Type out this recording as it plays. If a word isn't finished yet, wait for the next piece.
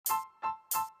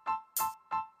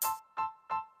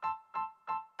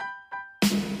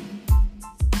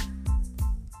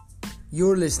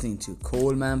You're listening to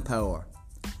Coleman Power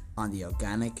on the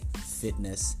Organic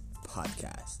Fitness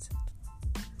Podcast.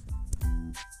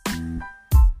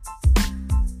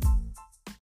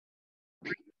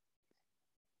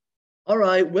 All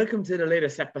right, welcome to the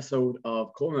latest episode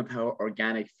of Coleman Power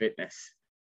Organic Fitness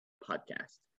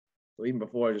Podcast. So even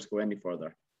before I just go any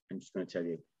further, I'm just going to tell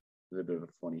you a little bit of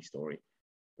a funny story.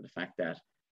 For the fact that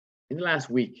in the last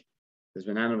week, there's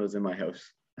been animals in my house.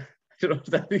 I don't know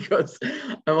if that's because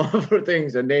I'm all for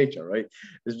things in nature, right?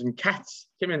 There's been cats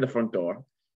came in the front door.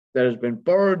 There's been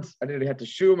birds. I nearly had to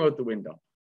shoo them out the window.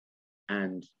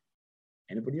 And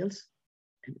anybody else?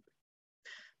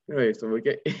 Anyway, so we'll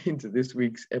get into this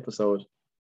week's episode.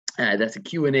 That's a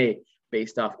Q&A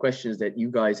based off questions that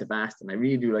you guys have asked. And I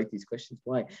really do like these questions.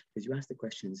 Why? Because you ask the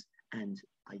questions and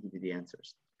I give you the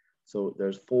answers. So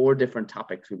there's 4 different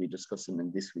topics we'll be discussing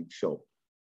in this week's show.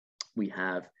 We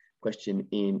have a question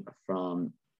in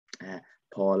from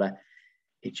Paula,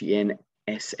 Hensley.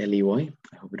 I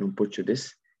hope I don't butcher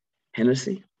this.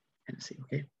 Hensley,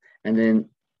 okay. And then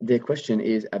the question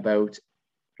is about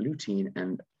lutein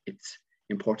and its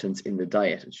importance in the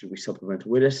diet, and should we supplement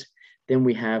with it? Then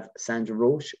we have Sandra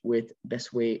Roche with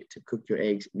best way to cook your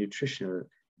eggs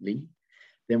nutritionally.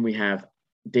 Then we have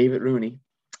David Rooney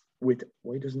with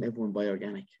why doesn't everyone buy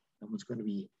organic? That one's going to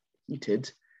be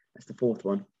heated. That's the 4th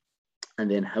one. And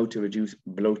then how to reduce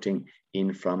bloating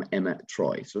in from Emma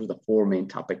Troy. So those are the 4 main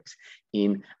topics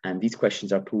in, and these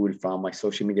questions are pulled from my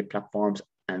social media platforms,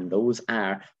 and those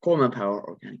are Coleman Power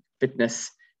Organic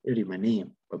Fitness. Literally my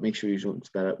name, but make sure you don't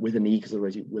spell it with an E, because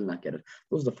otherwise you will not get it.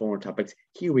 Those are the 4 topics.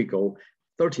 Here we go.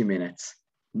 30 minutes.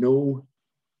 No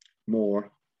more,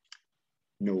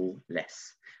 no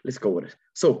less. Let's go with it.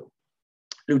 So,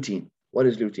 lutein. What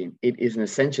is lutein? It is an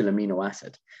essential amino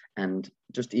acid. And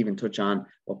just to even touch on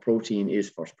what protein is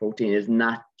first. Protein is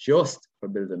not just for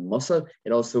building muscle.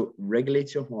 It also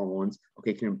regulates your hormones.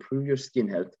 Okay, it can improve your skin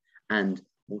health. And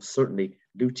most certainly,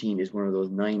 lutein is one of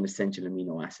those 9 essential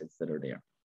amino acids that are there.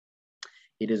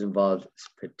 It is involved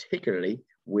particularly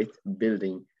with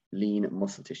building lean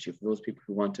muscle tissue. For those people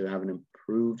who want to have an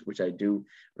improved, which I do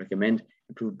recommend,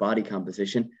 improved body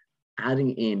composition,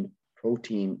 adding in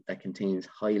protein that contains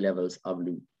high levels of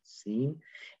leucine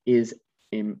is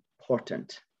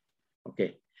important.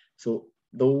 Okay, so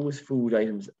those food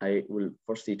items I will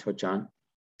firstly touch on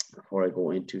before I go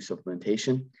into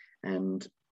supplementation, and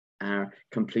are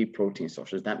complete protein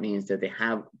sources. That means that they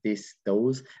have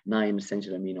those 9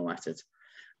 essential amino acids.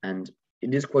 And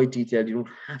it is quite detailed. You don't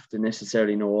have to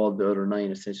necessarily know all the other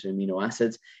 9 essential amino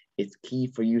acids. It's key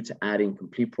for you to add in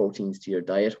complete proteins to your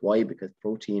diet. Why? Because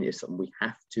protein is something we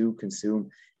have to consume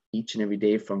each and every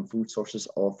day from food sources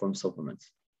or from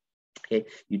supplements. Okay,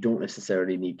 you don't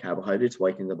necessarily need carbohydrates.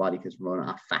 Why? Can the body can run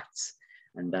off fats,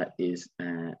 and that is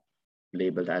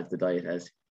labeled as the diet as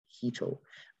keto,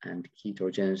 and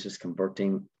ketogenesis,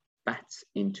 converting fats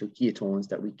into ketones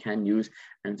that we can use.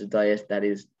 And it's a diet that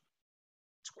is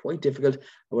quite difficult.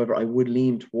 However, I would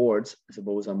lean towards, I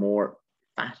suppose, a more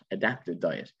fat adapted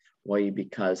diet. Why?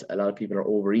 Because a lot of people are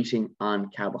overeating on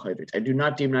carbohydrates. I do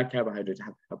not deem that carbohydrates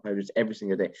have carbohydrates every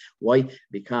single day. Why?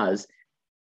 Because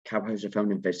carbohydrates are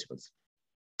found in vegetables.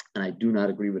 And I do not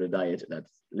agree with a diet that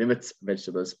limits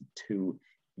vegetables to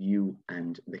you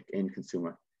and the end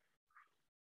consumer.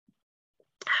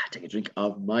 Take a drink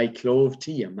of my clove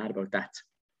tea. I'm mad about that.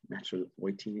 Natural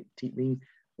teeth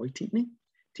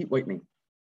whitening,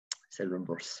 cell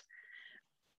reverse.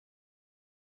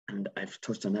 And I've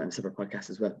touched on that in a separate podcast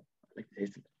as well. I like to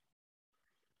taste it.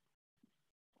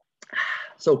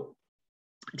 So,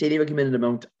 daily recommended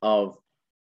amount of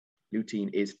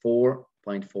lutein is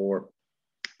 4.4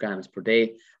 grams per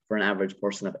day for an average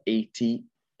person of 80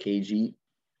 kg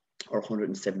or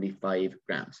 175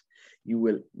 grams. You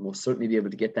will most certainly be able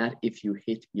to get that if you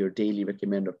hit your daily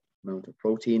recommended amount of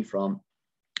protein from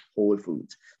whole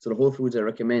foods. So the whole foods I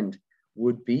recommend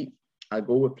would be, I'll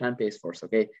go with plant-based first,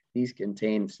 okay? These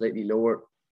contain slightly lower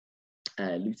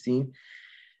leucine,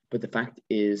 but the fact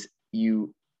is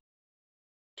you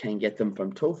can get them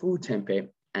from tofu, tempeh,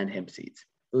 and hemp seeds.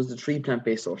 Those are the 3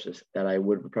 plant-based sources that I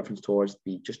would have preference towards,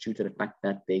 just due to the fact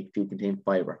that they do contain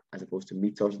fiber, as opposed to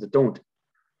meat sources that don't.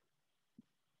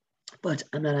 But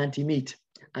I'm not anti-meat.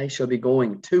 I shall be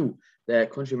going to the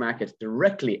country market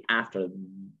directly after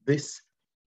this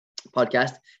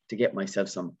podcast to get myself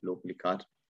some locally caught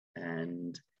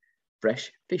and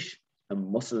fresh fish,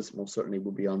 and mussels most certainly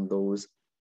will be on those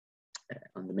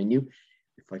on the menu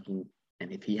if I can,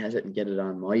 and if he has it, and get it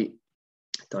on my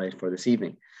diet for this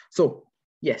evening. So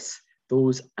yes,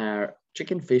 those are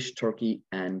chicken, fish, turkey,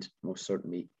 and most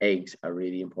certainly eggs are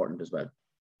really important as well.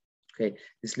 Okay,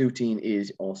 this lutein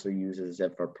is also used as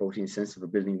for protein sensitive for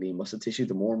building lean muscle tissue.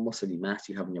 The more muscle mass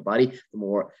you have in your body, the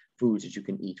more foods that you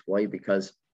can eat. Why?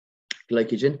 Because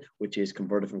glycogen, which is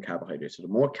converted from carbohydrates. So the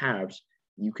more carbs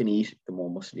you can eat, the more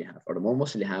muscle you have, or the more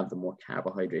muscle you have, the more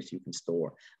carbohydrates you can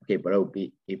store. Okay, without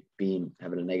it being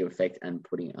having a negative effect and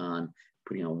putting on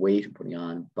weight and putting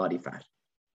on body fat.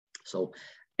 So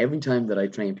every time that I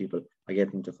train people, I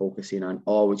get them to focus in on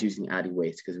always using added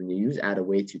weights, because when you use added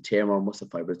weights, you tear more muscle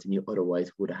fibers than you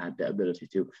otherwise would have had the ability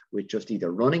to with just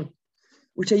either running,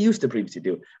 which I used to previously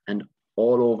do, and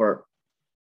all over,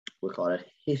 we'll call it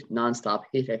non-stop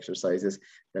HIIT exercises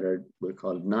that are, we'll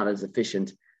call it not as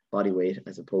efficient body weight,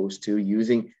 as opposed to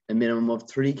using a minimum of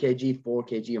 3 kg, 4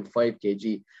 kg, and 5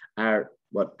 kg are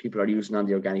what people are using on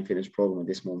the Organic Fitness program at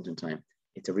this moment in time.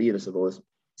 It's a real, I suppose,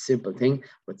 simple thing,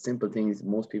 but simple things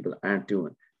most people aren't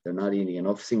doing. They're not eating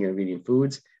enough single ingredient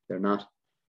foods. They're not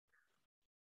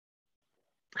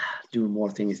doing more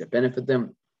things that benefit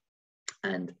them.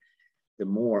 And the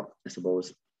more, I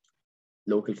suppose,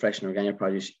 local, fresh, and organic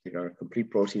produce, or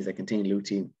complete proteins that contain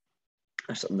lutein,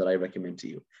 are something that I recommend to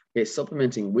you. Okay,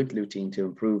 supplementing with lutein to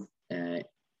improve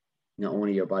not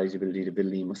only your body's ability to build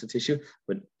lean muscle tissue,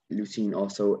 but lutein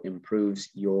also improves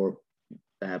your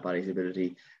body's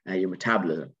ability, your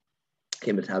metabolism.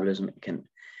 Okay, metabolism can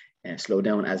slow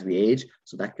down as we age,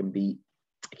 so that can be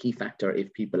a key factor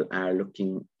if people are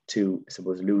looking to, I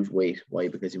suppose, lose weight. Why?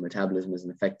 Because your metabolism has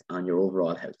an effect on your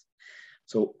overall health.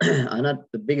 So I'm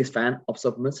not the biggest fan of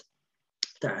supplements.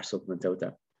 There are supplements out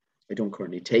there. I don't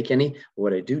currently take any.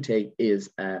 What I do take is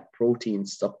a protein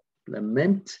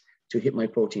supplement to hit my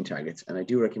protein targets. And I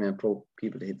do recommend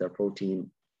people to hit their protein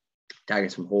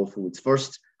targets from whole foods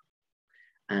first.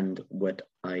 And what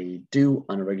I do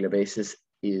on a regular basis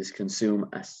is consume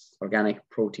an organic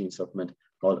protein supplement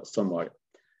called Sunwater.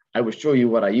 I will show you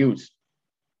what I use.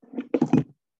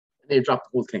 They dropped the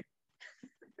whole thing.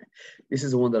 This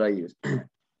is the one that I use.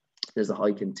 There's a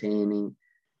high containing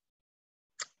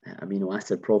amino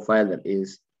acid profile that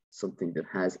is something that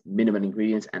has minimum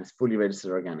ingredients and it's fully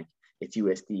registered organic. It's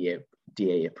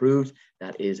USDA approved.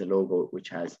 That is a logo which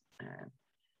has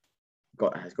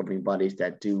governing bodies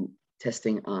that do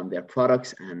testing on their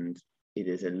products, and it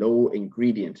is a low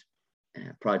ingredient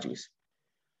produce,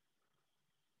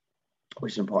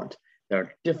 which is important. There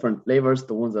are different flavors.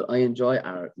 The ones that I enjoy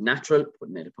are natural,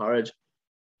 putting in a porridge,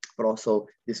 but also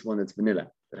this one that's vanilla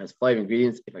that has 5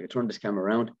 ingredients. If I could turn this camera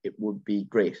around, it would be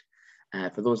great.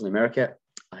 For those in America,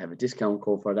 I have a discount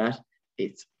code for that.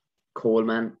 It's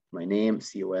Coleman, my name,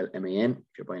 Colman,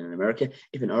 if you're buying in America.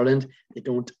 If in Ireland, they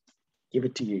don't give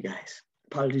it to you guys.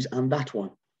 Apologies on that one.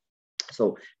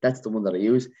 So that's the one that I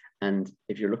use. And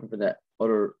if you're looking for the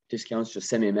other discounts, just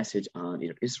send me a message on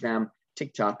either Instagram,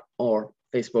 TikTok, or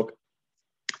Facebook,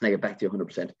 and I get back to you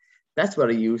 100%. That's what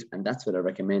I use, and that's what I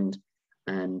recommend.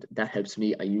 And that helps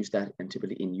me. I use that and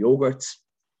typically in yogurts,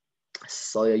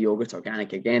 soya yogurts,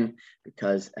 organic again,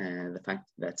 because the fact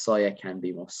that soya can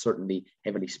be most certainly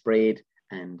heavily sprayed,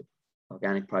 and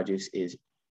organic produce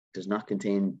does not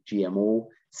contain GMO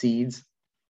seeds.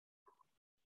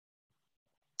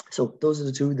 So those are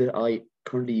the 2 that I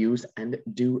currently use and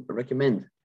do recommend.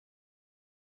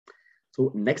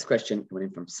 So next question coming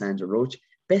in from Sandra Roach.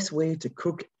 Best way to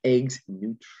cook eggs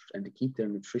and to keep their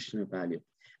nutritional value.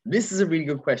 This is a really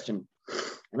good question.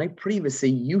 And I previously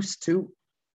used to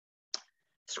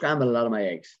scramble a lot of my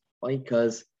eggs. Why?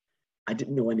 Because I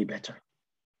didn't know any better.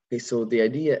 Okay, so the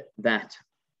idea that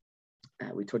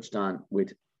we touched on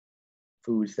with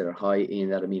foods that are high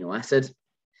in that amino acid,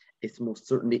 it's most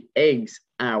certainly eggs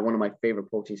are one of my favorite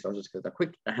protein sources because they're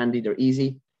quick, they're handy, they're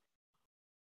easy,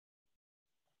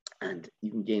 and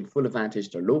you can gain full advantage.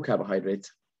 They're low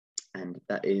carbohydrates, and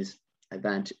that is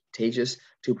advantageous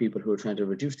to people who are trying to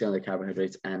reduce down their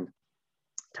carbohydrates and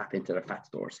tap into their fat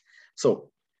stores.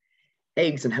 So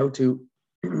eggs and how to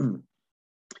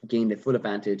gain the full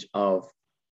advantage of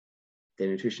the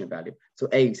nutritional value. So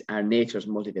eggs are nature's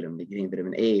multivitamin. They contain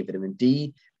vitamin A, vitamin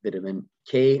D, vitamin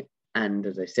K, and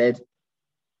as I said,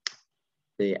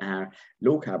 they are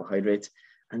low carbohydrates,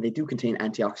 and they do contain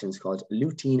antioxidants called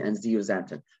lutein and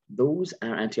zeaxanthin. Those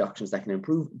are antioxidants that can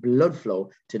improve blood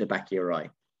flow to the back of your eye.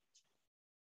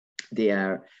 They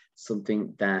are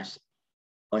something that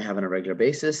I have on a regular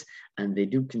basis, and they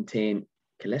do contain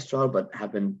cholesterol, but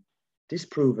have been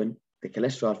disproven the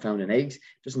cholesterol found in eggs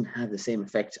doesn't have the same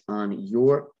effect on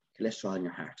your cholesterol in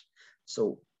your heart.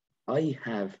 So I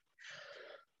have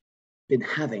been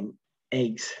having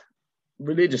eggs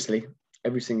religiously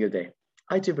every single day.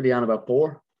 I typically on about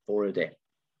four a day.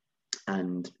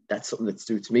 And that's something that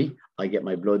suits me. I get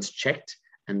my bloods checked.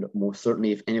 And most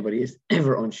certainly, if anybody is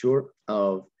ever unsure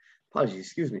of Apologies,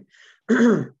 excuse me.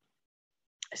 I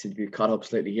seem to be caught up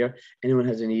slightly here. Anyone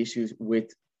has any issues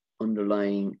with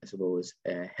underlying, I suppose,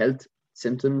 health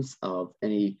symptoms of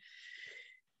any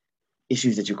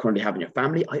issues that you currently have in your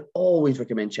family, I always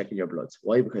recommend checking your bloods.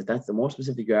 Why? Because that's the more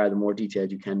specific you are, the more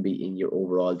detailed you can be in your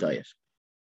overall diet.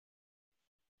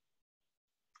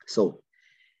 So,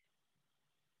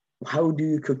 how do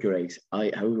you cook your eggs? How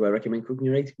do I recommend cooking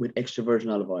your eggs? With extra virgin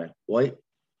olive oil. Why?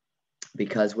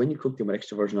 Because when you cook them with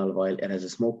extra virgin olive oil, it has a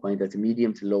smoke point that's a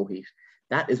medium to low heat.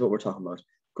 That is what we're talking about.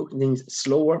 Cooking things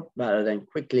slower rather than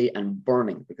quickly and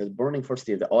burning, because burning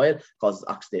firstly of the oil causes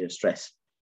oxidative stress.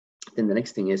 Then the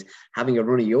next thing is having a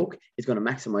runny yolk is going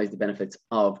to maximize the benefits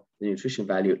of the nutrition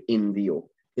value in the yolk,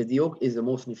 because the yolk is the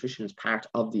most nutritious part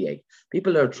of the egg.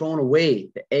 People that are throwing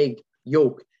away the egg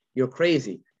yolk, you're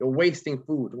crazy. You're wasting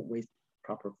food. Don't waste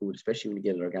proper food, especially when you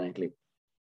get it organically.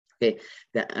 Okay,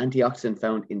 the antioxidant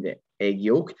found in the egg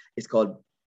yolk is called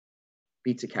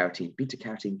beta-carotene.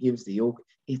 Beta-carotene gives the yolk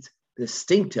its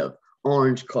distinctive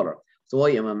orange color. So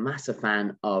I am a massive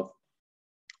fan of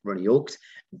runny yolks,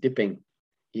 dipping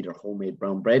either homemade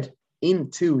brown bread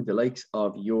into the likes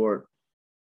of your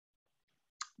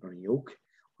runny yolk,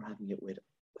 or having it with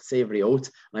savory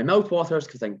oats. My mouth waters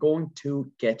because I'm going to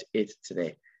get it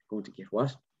today. Going to get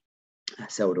what?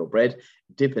 Sourdough bread,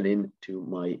 dip it into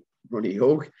my runny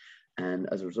yolk, and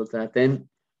as a result of that, then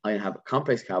I have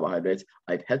complex carbohydrates,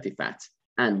 I have healthy fats,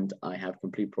 and I have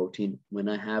complete protein when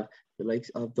I have the likes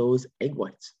of those egg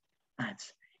whites.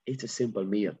 It's a simple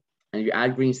meal. And if you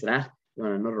add greens to that, you're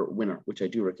on another winner, which I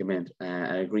do recommend.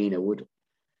 A green I would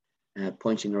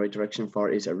point you in the right direction for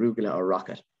is arugula or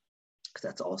rocket, because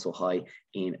that's also high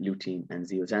in lutein and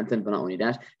zeaxanthin. But not only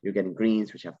that, you're getting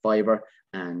greens which have fiber,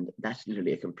 and that's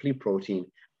literally a complete protein,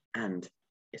 and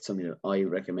it's something that I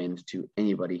recommend to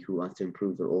anybody who wants to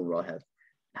improve their overall health.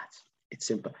 It's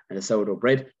simple. And the sourdough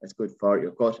bread, that's good for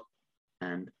your gut,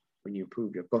 and when you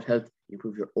improve your gut health, you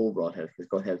improve your overall health, because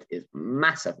gut health is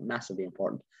massively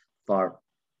important for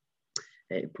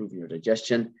improving your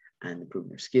digestion and improving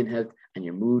your skin health and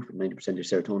your mood, with 90% of your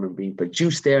serotonin being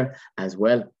produced there as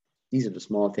well. These are the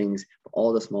small things, but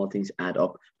all the small things add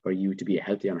up for you to be a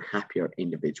healthier and happier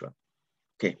individual.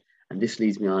 Okay, and this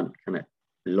leads me on kind of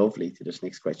lovely to this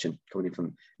next question coming in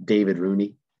from David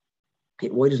Rooney. Hey,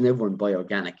 why doesn't everyone buy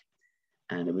organic?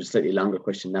 And it was a slightly longer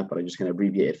question than that, but I'm just going to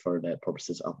abbreviate it for the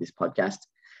purposes of this podcast.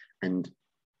 And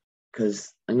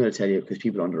because I'm going to tell you, because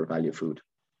people undervalue food.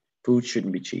 Food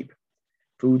shouldn't be cheap.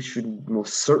 Food should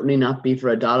most certainly not be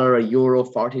for $1,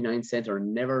 €1, 49 cents, or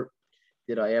never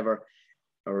did I ever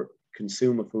or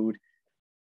consume a food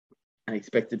and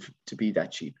expect it to be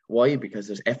that cheap. Why? Because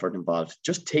there's effort involved.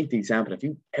 Just take the example. If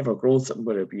you ever grown something,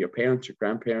 whether it be your parents, your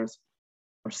grandparents,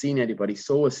 or seen anybody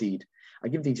sow a seed, I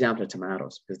give the example of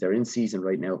tomatoes because they're in season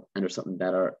right now, and there's something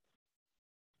that are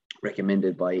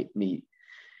recommended by me.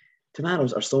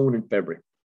 Tomatoes are sown in February.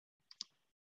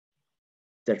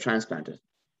 They're transplanted.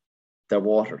 They're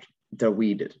watered. They're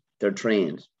weeded. They're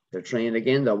drained. They're drained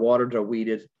again. They're watered. They're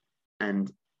weeded,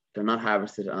 and they're not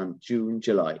harvested on June,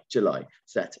 July.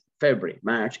 So that's February,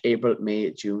 March, April, May,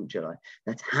 June, July.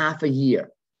 That's half a year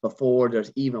before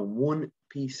there's even one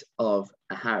piece of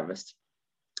a harvest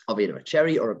of either a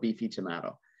cherry or a beefy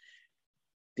tomato.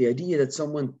 The idea that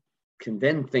someone can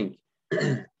then think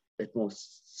that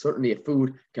most certainly a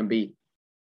food can be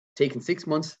taken 6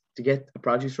 months to get a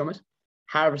produce from it,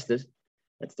 harvested.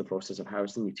 That's the process of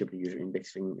harvesting. You typically use your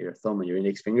index finger, your thumb and your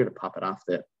index finger to pop it off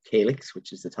the calyx,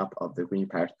 which is the top of the green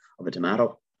part of a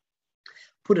tomato.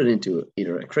 Put it into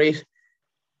either a crate,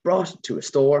 brought to a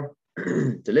store,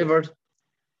 delivered,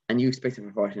 and you expect it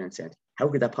for 49 cents. How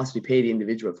could that possibly pay the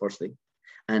individual, firstly?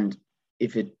 And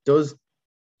if it does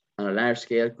on a large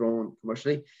scale, grown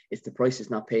commercially, it's the price is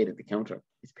not paid at the counter.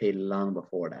 It's paid long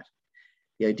before that.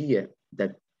 The idea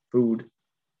that food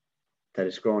that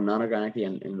is grown non-organically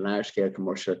and in large scale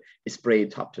commercial is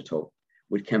sprayed top to toe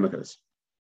with chemicals.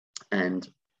 And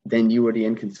then you are the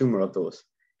end consumer of those.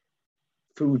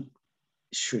 Food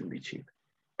shouldn't be cheap.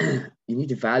 You need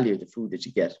to value the food that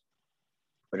you get,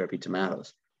 whether it be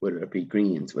tomatoes, whether it be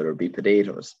greens, whether it be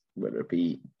potatoes, whether it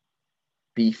be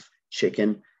beef,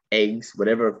 chicken, eggs,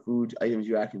 whatever food items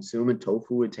you are consuming,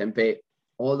 tofu and tempeh,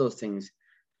 all those things,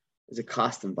 there's a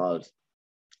cost involved.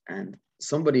 And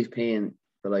somebody's paying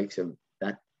the likes of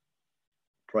that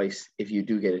price if you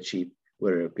do get it cheap,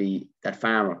 whether it be that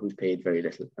farmer who's paid very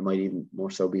little. It might even more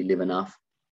so be living off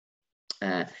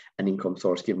an income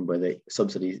source given by the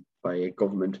subsidies by a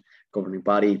governing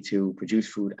body to produce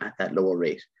food at that lower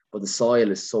rate. But the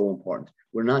soil is so important.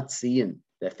 We're not seeing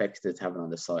the effects that it's having on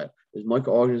the soil. There's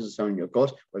microorganisms found in your gut,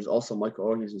 but there's also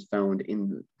microorganisms found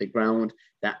in the ground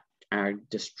that are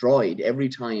destroyed every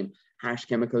time harsh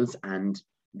chemicals and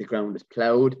the ground is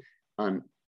plowed on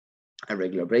a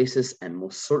regular basis, and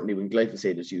most certainly when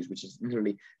glyphosate is used, which is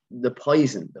literally the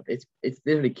poison. It's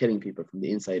literally killing people from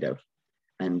the inside out.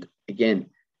 And again,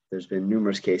 there's been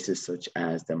numerous cases, such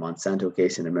as the Monsanto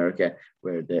case in America,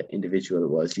 where the individual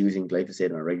was using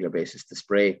glyphosate on a regular basis to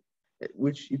spray,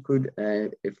 which you could,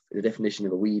 if the definition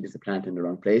of a weed is a plant in the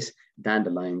wrong place,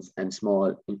 dandelions and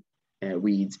small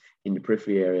weeds in the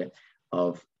periphery area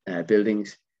of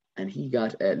buildings. And he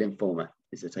got lymphoma.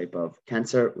 It's a type of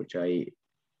cancer, which I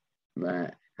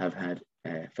have had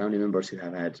family members who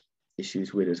have had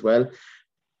issues with as well.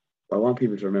 I want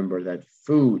people to remember that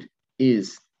food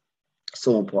is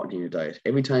so important in your diet.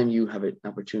 Every time you have an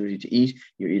opportunity to eat,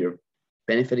 you're either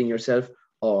benefiting yourself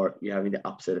or you're having the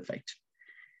opposite effect.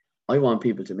 I want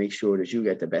people to make sure that you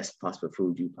get the best possible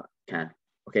food you can,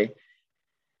 okay?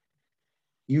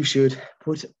 You should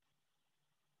put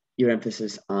your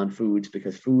emphasis on foods,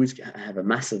 because foods have a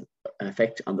massive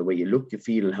effect on the way you look, you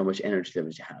feel, and how much energy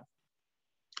levels you have.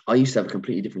 I used to have a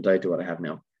completely different diet to what I have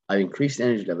now. I've increased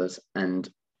energy levels and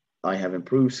I have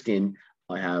improved skin.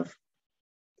 I have,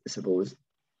 I suppose,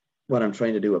 what I'm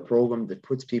trying to do, a program that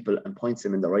puts people and points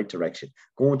them in the right direction,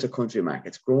 going to country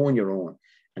markets, growing your own,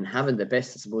 and having the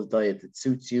best, I suppose, diet that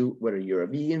suits you, whether you're a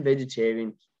vegan,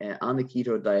 vegetarian, on the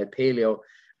keto diet, paleo,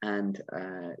 and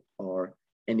or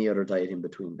any other diet in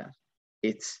between that.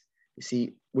 It's, you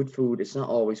see, with food, it's not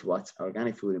always what's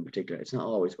organic food in particular. It's not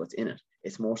always what's in it.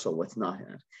 It's more so what's not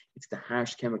in it. It's the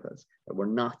harsh chemicals that we're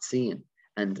not seeing,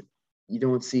 and you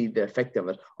don't see the effect of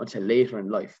it until later in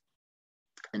life.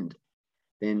 And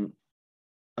then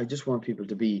I just want people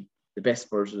to be the best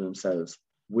version of themselves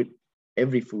with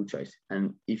every food choice.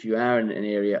 And if you are in an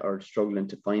area or struggling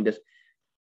to find it,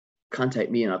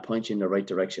 contact me and I'll point you in the right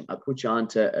direction. I'll put you on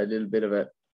to a little bit of a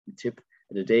tip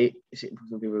of the day.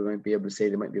 Some people might be able to say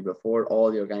they might be able to afford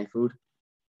all the organic food.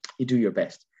 You do your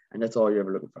best, and that's all you're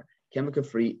ever looking for. Chemical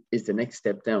free is the next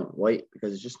step down. Why?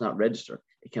 Because it's just not registered.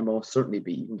 It can most certainly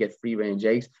be. You can get free range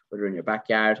eggs, whether in your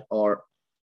backyard or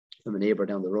from a neighbor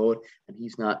down the road, and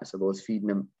he's not, I suppose, feeding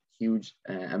them huge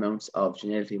amounts of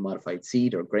genetically modified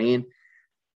seed or grain.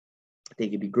 They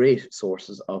could be great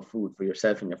sources of food for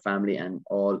yourself and your family and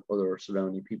all other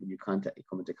surrounding people you come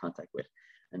into contact with.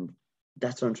 And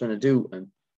that's what I'm trying to do. And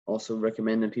also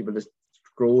recommending people to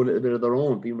grow a little bit of their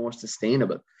own, be more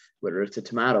sustainable, whether it's a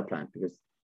tomato plant, because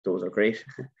those are great,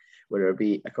 whether it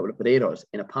be a couple of potatoes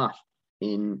in a pot,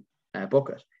 in a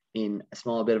bucket, in a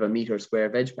small bit of a meter square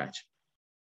veg patch.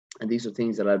 And these are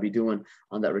things that I'll be doing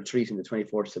on that retreat on the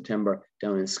 24th of September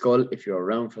down in Skull. If you're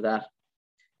around for that,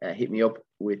 hit me up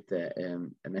with a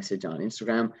message on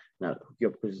Instagram, and I'll hook you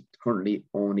up, because currently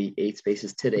only 8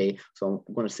 spaces today. So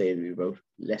I'm going to say it'll be about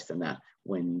less than that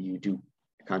when you do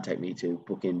contact me to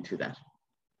book into that.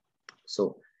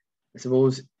 So I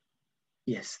suppose,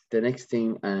 yes, the next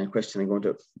thing question I'm going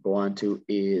to go on to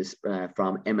is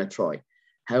from Emma Troy.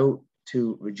 How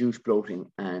to reduce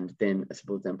bloating, and then I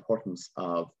suppose the importance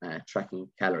of tracking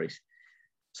calories.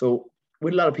 So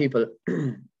with a lot of people,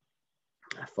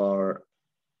 for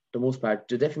the most part,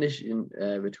 the definition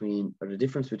the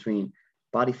difference between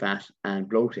body fat and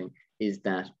bloating is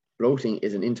that bloating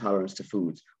is an intolerance to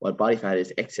foods, while body fat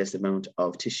is excess amount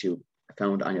of tissue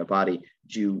found on your body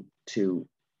due to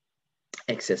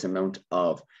excess amount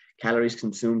of calories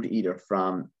consumed either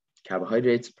from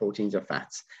carbohydrates, proteins, or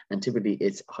fats. And typically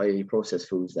it's highly processed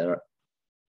foods that are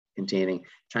containing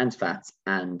trans fats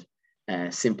and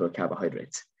simple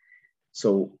carbohydrates.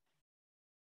 So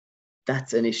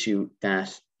that's an issue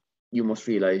that you must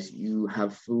realize. You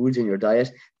have foods in your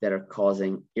diet that are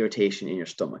causing irritation in your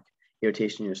stomach.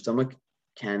 Irritation in your stomach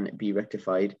can be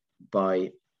rectified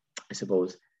by, I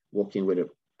suppose, working with a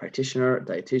practitioner, a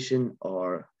dietitian,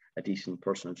 or a decent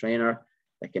personal trainer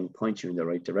that can point you in the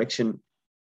right direction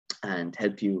and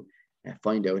help you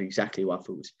find out exactly what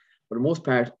foods. For the most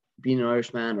part, being an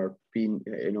Irishman, or being,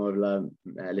 a lot of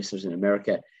listeners in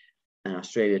America and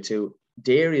Australia too,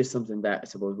 dairy is something that I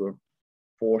suppose we're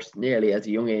forced nearly as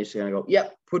a young age to kind of go, yeah,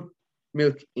 put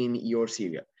milk in your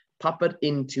cereal, pop it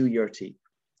into your tea.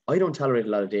 I don't tolerate a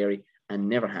lot of dairy and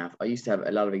never have. I used to have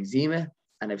a lot of eczema,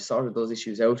 and I've sorted those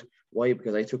issues out. Why?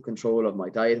 Because I took control of my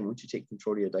diet, and once you take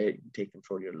control of your diet, you take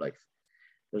control of your life.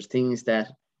 There's things that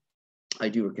I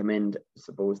do recommend, I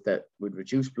suppose, that would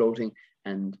reduce bloating,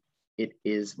 and it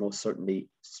is most certainly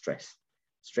stress.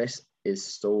 Stress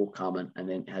is so common, and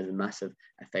then has a massive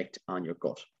effect on your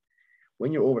gut.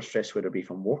 When you're overstressed, whether it be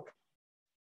from work,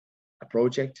 a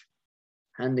project,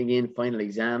 handing in final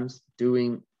exams,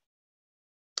 doing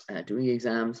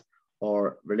exams,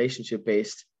 or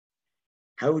relationship-based,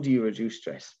 how do you reduce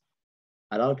stress?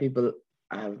 a lot of people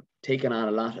have taken on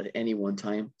a lot at any one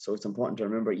time. So it's important to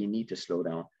remember you need to slow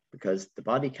down, because the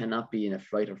body cannot be in a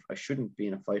flight or shouldn't be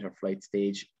in a fight or flight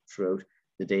stage throughout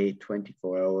the day,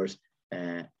 24 hours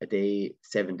a day,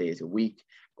 7 days a week,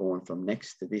 going from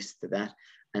next to this to that.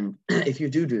 And if you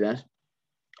do that,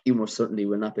 you most certainly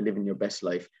will not be living your best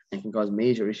life and can cause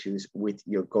major issues with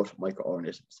your gut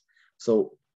microorganisms.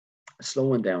 So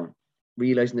slowing down,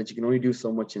 realizing that you can only do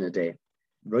so much in a day,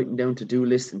 writing down to-do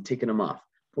lists and ticking them off,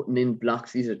 putting in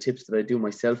blocks. These are tips that I do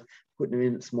myself, putting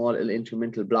in small little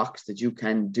incremental blocks that you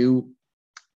can do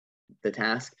the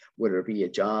task, whether it be a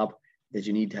job that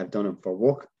you need to have done for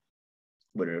work,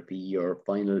 whether it be your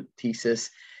final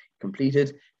thesis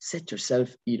completed. Set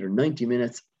yourself either 90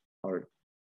 minutes or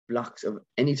blocks of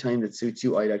any time that suits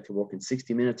you. I like to work in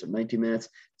 60 minutes or 90 minutes,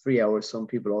 3 hours. Some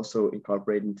people also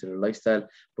incorporate into their lifestyle.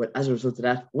 But as a result of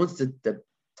that, once the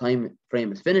time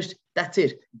frame is finished, that's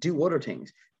it. Do other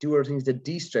things. Do other things that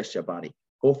de-stress your body.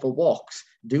 Go for walks.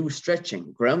 Do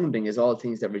stretching. Grounding is all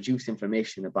things that reduce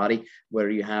inflammation in the body, where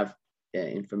you have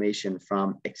inflammation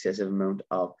from excessive amount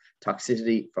of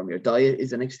toxicity from your diet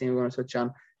is the next thing we're going to touch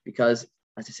on, because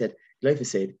as I said,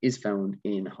 glyphosate is found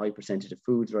in a high percentage of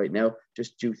foods right now,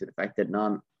 just due to the fact that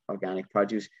non-organic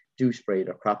produce do spray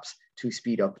their crops to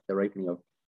speed up the ripening of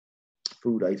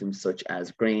food items such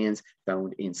as grains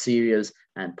found in cereals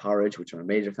and porridge, which I'm a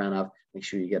major fan of. Make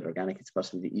sure you get organic. It's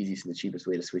possibly the easiest and the cheapest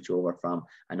way to switch over from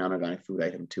a non-organic food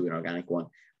item to an organic one.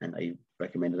 And I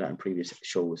recommended that in previous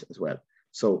shows as well.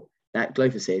 So that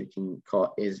glyphosate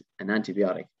is an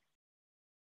antibiotic.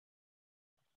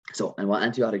 So, and what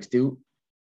antibiotics do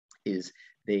is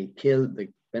they kill the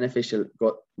beneficial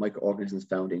gut microorganisms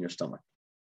found in your stomach.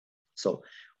 So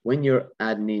when you're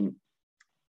adding in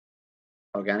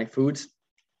organic foods,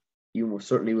 you most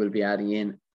certainly will be adding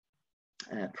in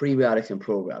prebiotics and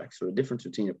probiotics. So the difference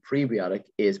between a prebiotic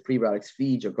is prebiotics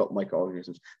feed your gut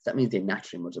microorganisms. So that means they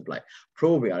naturally multiply.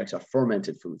 Probiotics are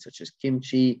fermented foods such as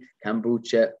kimchi,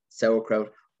 kombucha,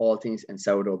 sauerkraut, all things, and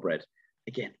sourdough bread.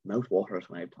 Again, mouth waters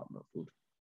when I'm talking about food.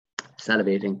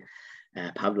 Salivating,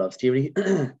 Pavlov's theory.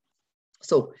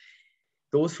 So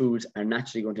those foods are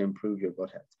naturally going to improve your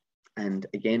gut health. And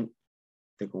again,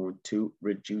 they're going to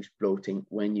reduce bloating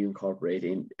when you incorporate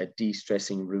in a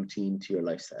de-stressing routine to your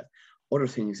lifestyle. Other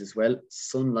things as well,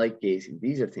 sunlight gazing.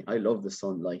 These are things, I love the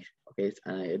sunlight. Okay,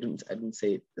 and I didn't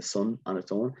say the sun on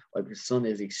its own, but the sun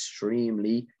is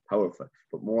extremely powerful.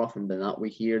 But more often than not, we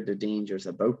hear the dangers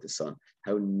about the sun,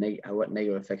 what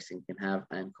negative effects it can have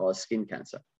and cause skin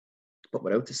cancer. But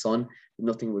without the sun,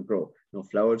 nothing would grow. No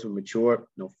flowers would mature,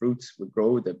 no fruits would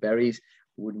grow, the berries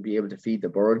wouldn't be able to feed the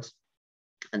birds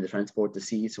and to transport the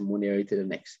seeds from one area to the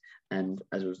next. And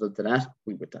as a result of that,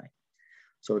 we would die.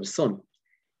 So the sun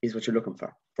is what you're looking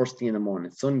for. First thing in the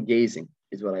morning, sun gazing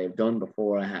is what I have done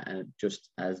before, and just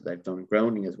as I've done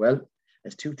grounding as well.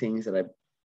 There's two things that I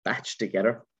batched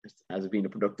together as being a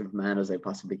productive man as I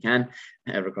possibly can,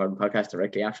 recording podcast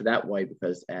directly after that. Why?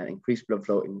 Because increased blood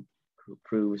flow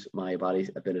improves my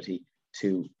body's ability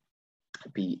to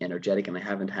be energetic, and I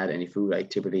haven't had any food. I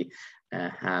typically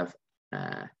have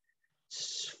a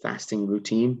fasting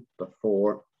routine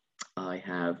before I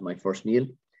have my first meal,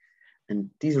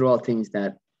 and these are all things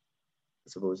that I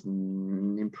suppose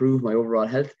improve my overall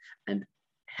health and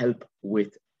help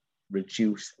with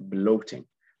reduce bloating.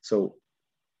 So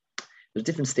there's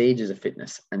different stages of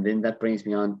fitness, and then that brings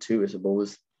me on to, I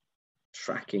suppose,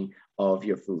 tracking of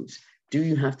your foods. Do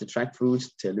you have to track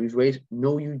foods to lose weight?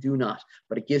 No, you do not.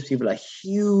 But it gives people a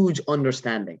huge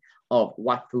understanding of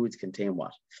what foods contain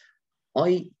what.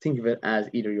 I think of it as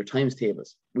either your times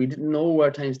tables. We didn't know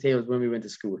our times tables when we went to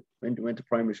school, when we went to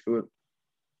primary school.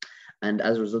 And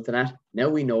as a result of that, now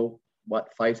we know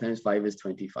what 5 times 5 is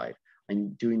 25. I'm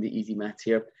doing the easy maths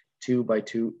here. 2 by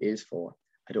 2 is 4.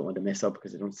 I don't want to mess up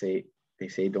because they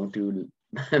say don't do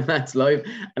maths live,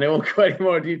 and I won't go any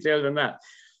more detail than that.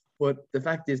 But the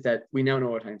fact is that we now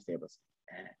know our times tables.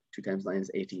 2 times 9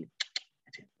 is 18.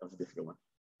 That was a difficult one.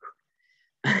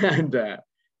 And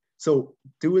so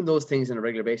doing those things on a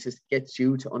regular basis gets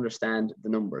you to understand the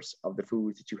numbers of the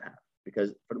foods that you have.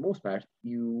 Because for the most part,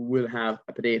 you will have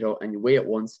a potato and you weigh it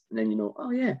once, and then you know,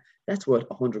 oh yeah, that's what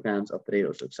 100 grams of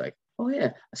potatoes looks like. Oh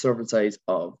yeah, a serving size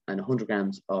of 100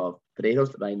 grams of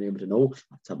potatoes that I'm able to know off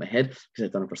the top of my head, because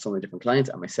I've done it for so many different clients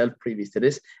and myself previous to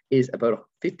this, is about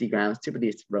 50 grams. Typically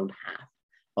it's around half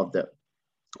of the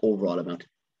overall amount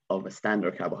of a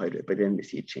standard carbohydrate. But then we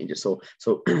see it changes. So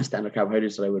standard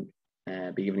carbohydrates that I would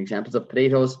be giving examples of: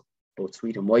 potatoes, both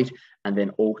sweet and white, and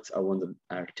then oats are ones that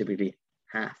are typically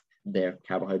half their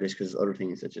carbohydrates, because there's other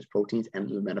things such as proteins and a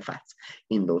little bit of fats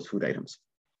in those food items.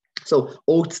 So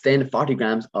oats, then 40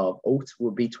 grams of oats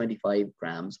will be 25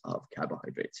 grams of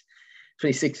carbohydrates.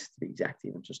 26 to be exact,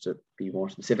 even just to be more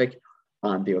specific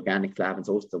on the organic Flavins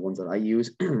oats, the ones that I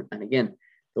use. And again,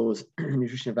 those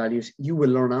nutritional values you will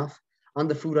learn off on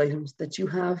the food items that you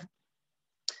have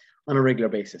on a regular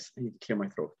basis. I need to clear my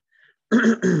throat.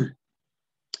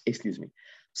 Excuse me.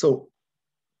 So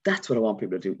that's what I want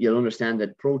people to do. You'll understand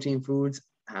that protein foods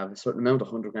have a certain amount.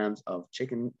 100 grams of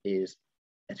chicken is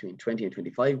between 20 and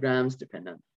 25 grams,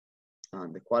 depending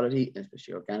on the quality,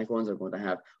 especially organic ones are going to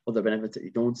have other benefits that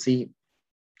you don't see.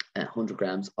 100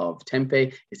 grams of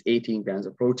tempeh is 18 grams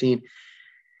of protein.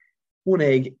 One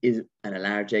egg is, and a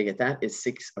large egg at that, is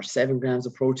 6 or 7 grams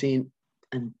of protein.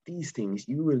 And these things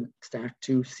you will start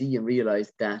to see and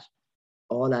realize that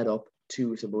all add up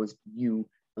to, I suppose, you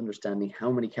understanding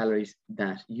how many calories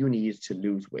that you need to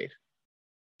lose weight.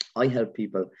 I help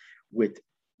people with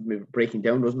breaking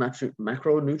down those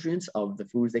macronutrients of the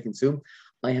foods they consume.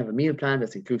 I have a meal plan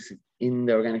that's inclusive in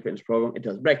the Organic Fitness program. It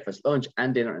does breakfast, lunch,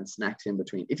 and dinner, and snacks in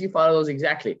between. If you follow those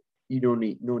exactly, you don't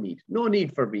need, no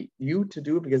need for you to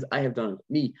do it, because I have done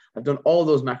it. I've done all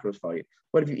those macros for you.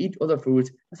 But if you eat other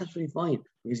foods, that's absolutely fine,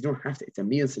 because you don't have to. It's a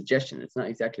meal suggestion. It's not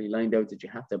exactly lined out that you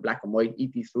have to black and white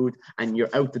eat these foods and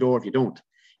you're out the door if you don't.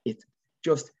 It's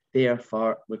just there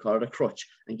for, we call it a crutch,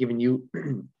 and giving you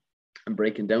and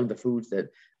breaking down the foods that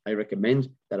I recommend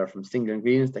that are from single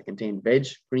ingredients that contain veg,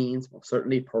 greens, most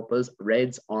certainly purples,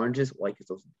 reds, oranges, white, because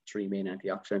those are the three main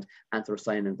antioxidants,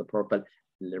 anthocyanin, the purple,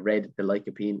 the red, the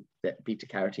lycopene, the beta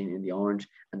carotene in the orange,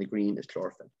 and the green is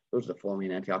chlorophyll. Those are the four main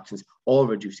antioxidants, all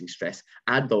reducing stress.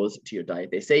 Add those to your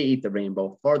diet. They say eat the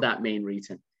rainbow for that main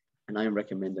reason, and I'm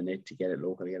recommending it to get it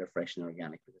local, get it fresh and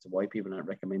organic. Because why people aren't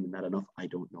recommending that enough, I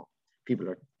don't know. People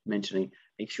are mentioning,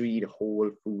 make sure you eat a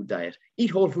whole food diet. Eat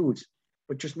whole foods,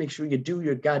 but just make sure you do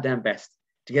your goddamn best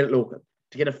to get it local,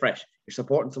 to get it fresh. You're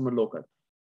supporting someone local.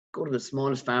 Go to the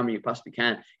smallest farmer you possibly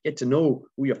can. Get to know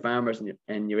who your farmers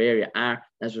in your area are.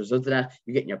 As a result of that,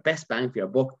 you're getting your best bang for your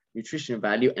buck, nutritional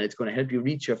value, and it's going to help you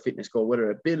reach your fitness goal,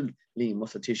 whether it build lean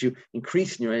muscle tissue,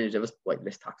 increasing your energy levels,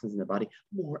 less toxins in the body,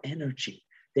 more energy.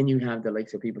 Then you have the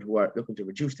likes of people who are looking to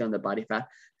reduce down their body fat.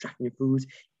 Tracking your foods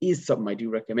is something I do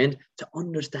recommend to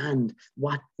understand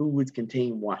what foods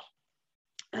contain what.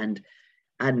 And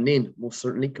adding in, most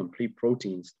certainly, complete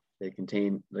proteins. They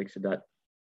contain, like I said, that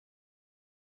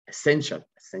essential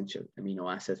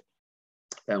amino acid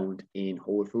found in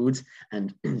whole foods.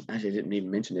 And actually, I didn't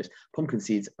even mention this, pumpkin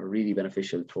seeds are really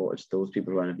beneficial towards those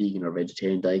people who are on a vegan or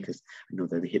vegetarian diet, because I know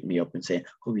they'll be hitting me up and saying,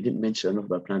 oh, we didn't mention enough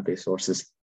about plant-based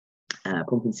sources.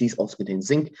 Pumpkin seeds also contain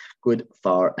zinc, good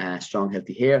for strong,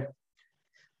 healthy hair,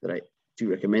 that I do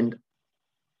recommend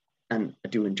and I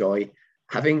do enjoy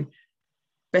having.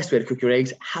 Best way to cook your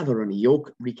eggs, have a runny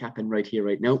yolk. Recapping right here,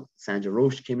 right now. Sandra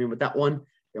Roche came in with that one.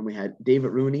 Then we had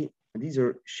David Rooney. And these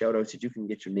are shout outs that you can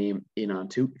get your name in on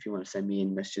too if you want to send me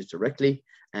in messages directly.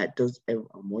 Why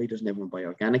doesn't everyone buy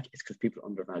organic? It's because people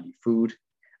undervalue food.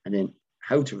 And then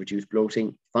how to reduce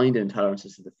bloating, find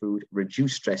intolerances to the food,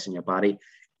 reduce stress in your body,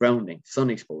 grounding, sun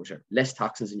exposure, less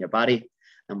toxins in your body.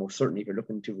 And most certainly, if you're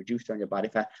looking to reduce down your body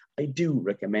fat, I do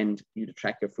recommend you to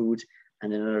track your foods.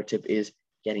 And another tip is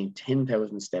getting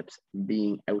 10,000 steps,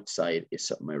 being outside is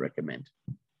something I recommend.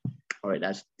 All right,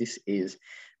 lads, this is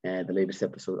the latest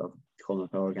episode of the Coleman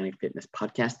Power Organic Fitness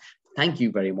podcast. Thank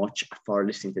you very much for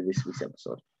listening to this week's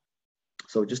episode.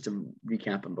 So just to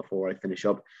recap, and before I finish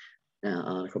up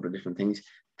on a couple of different things,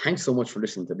 thanks so much for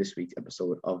listening to this week's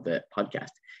episode of the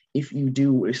podcast. If you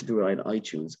do listen to it on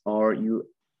iTunes, or you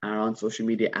are on social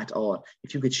media at all,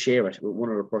 if you could share it with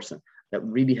one other person, that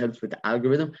really helps with the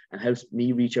algorithm and helps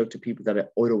me reach out to people that I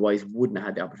otherwise wouldn't have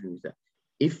had the opportunity to.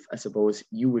 If, I suppose,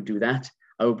 you would do that,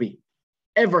 I would be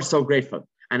ever so grateful.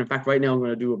 And in fact, right now I'm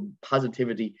going to do a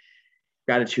positivity,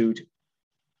 gratitude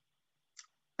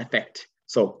effect.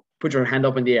 So put your hand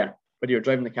up in the air. Whether you're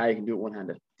driving the car, you can do it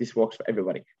one-handed. This works for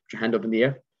everybody. Put your hand up in the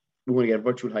air. We're going to get a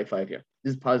virtual high five here.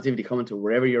 This is positivity coming to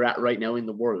wherever you're at right now in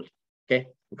the world. Okay?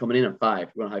 We're coming in on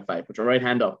 5. We're going to high five. Put your right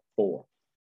hand up. 4,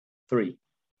 3,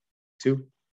 2,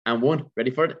 and 1.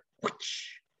 Ready for it?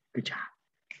 Good job.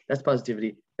 That's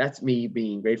positivity. That's me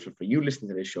being grateful for you listening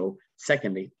to this show.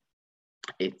 Secondly,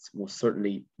 it's most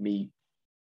certainly me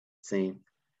saying,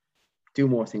 do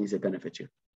more things that benefit you.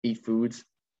 Eat foods,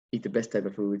 eat the best type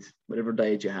of foods, whatever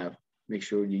diet you have, make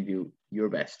sure you do your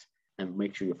best and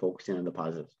make sure you're focusing on the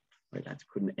positives. Right, lads,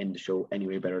 couldn't end the show any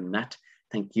way better than that.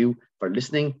 Thank you for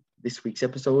listening this week's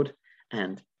episode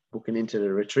and booking into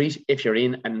the retreat. If you're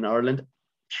in and in Ireland,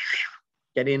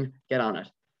 get in, get on it.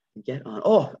 Get on.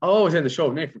 Oh, I was in the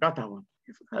show. No, I forgot that one.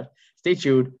 I forgot. Stay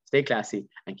tuned, stay classy,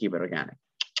 and keep it organic.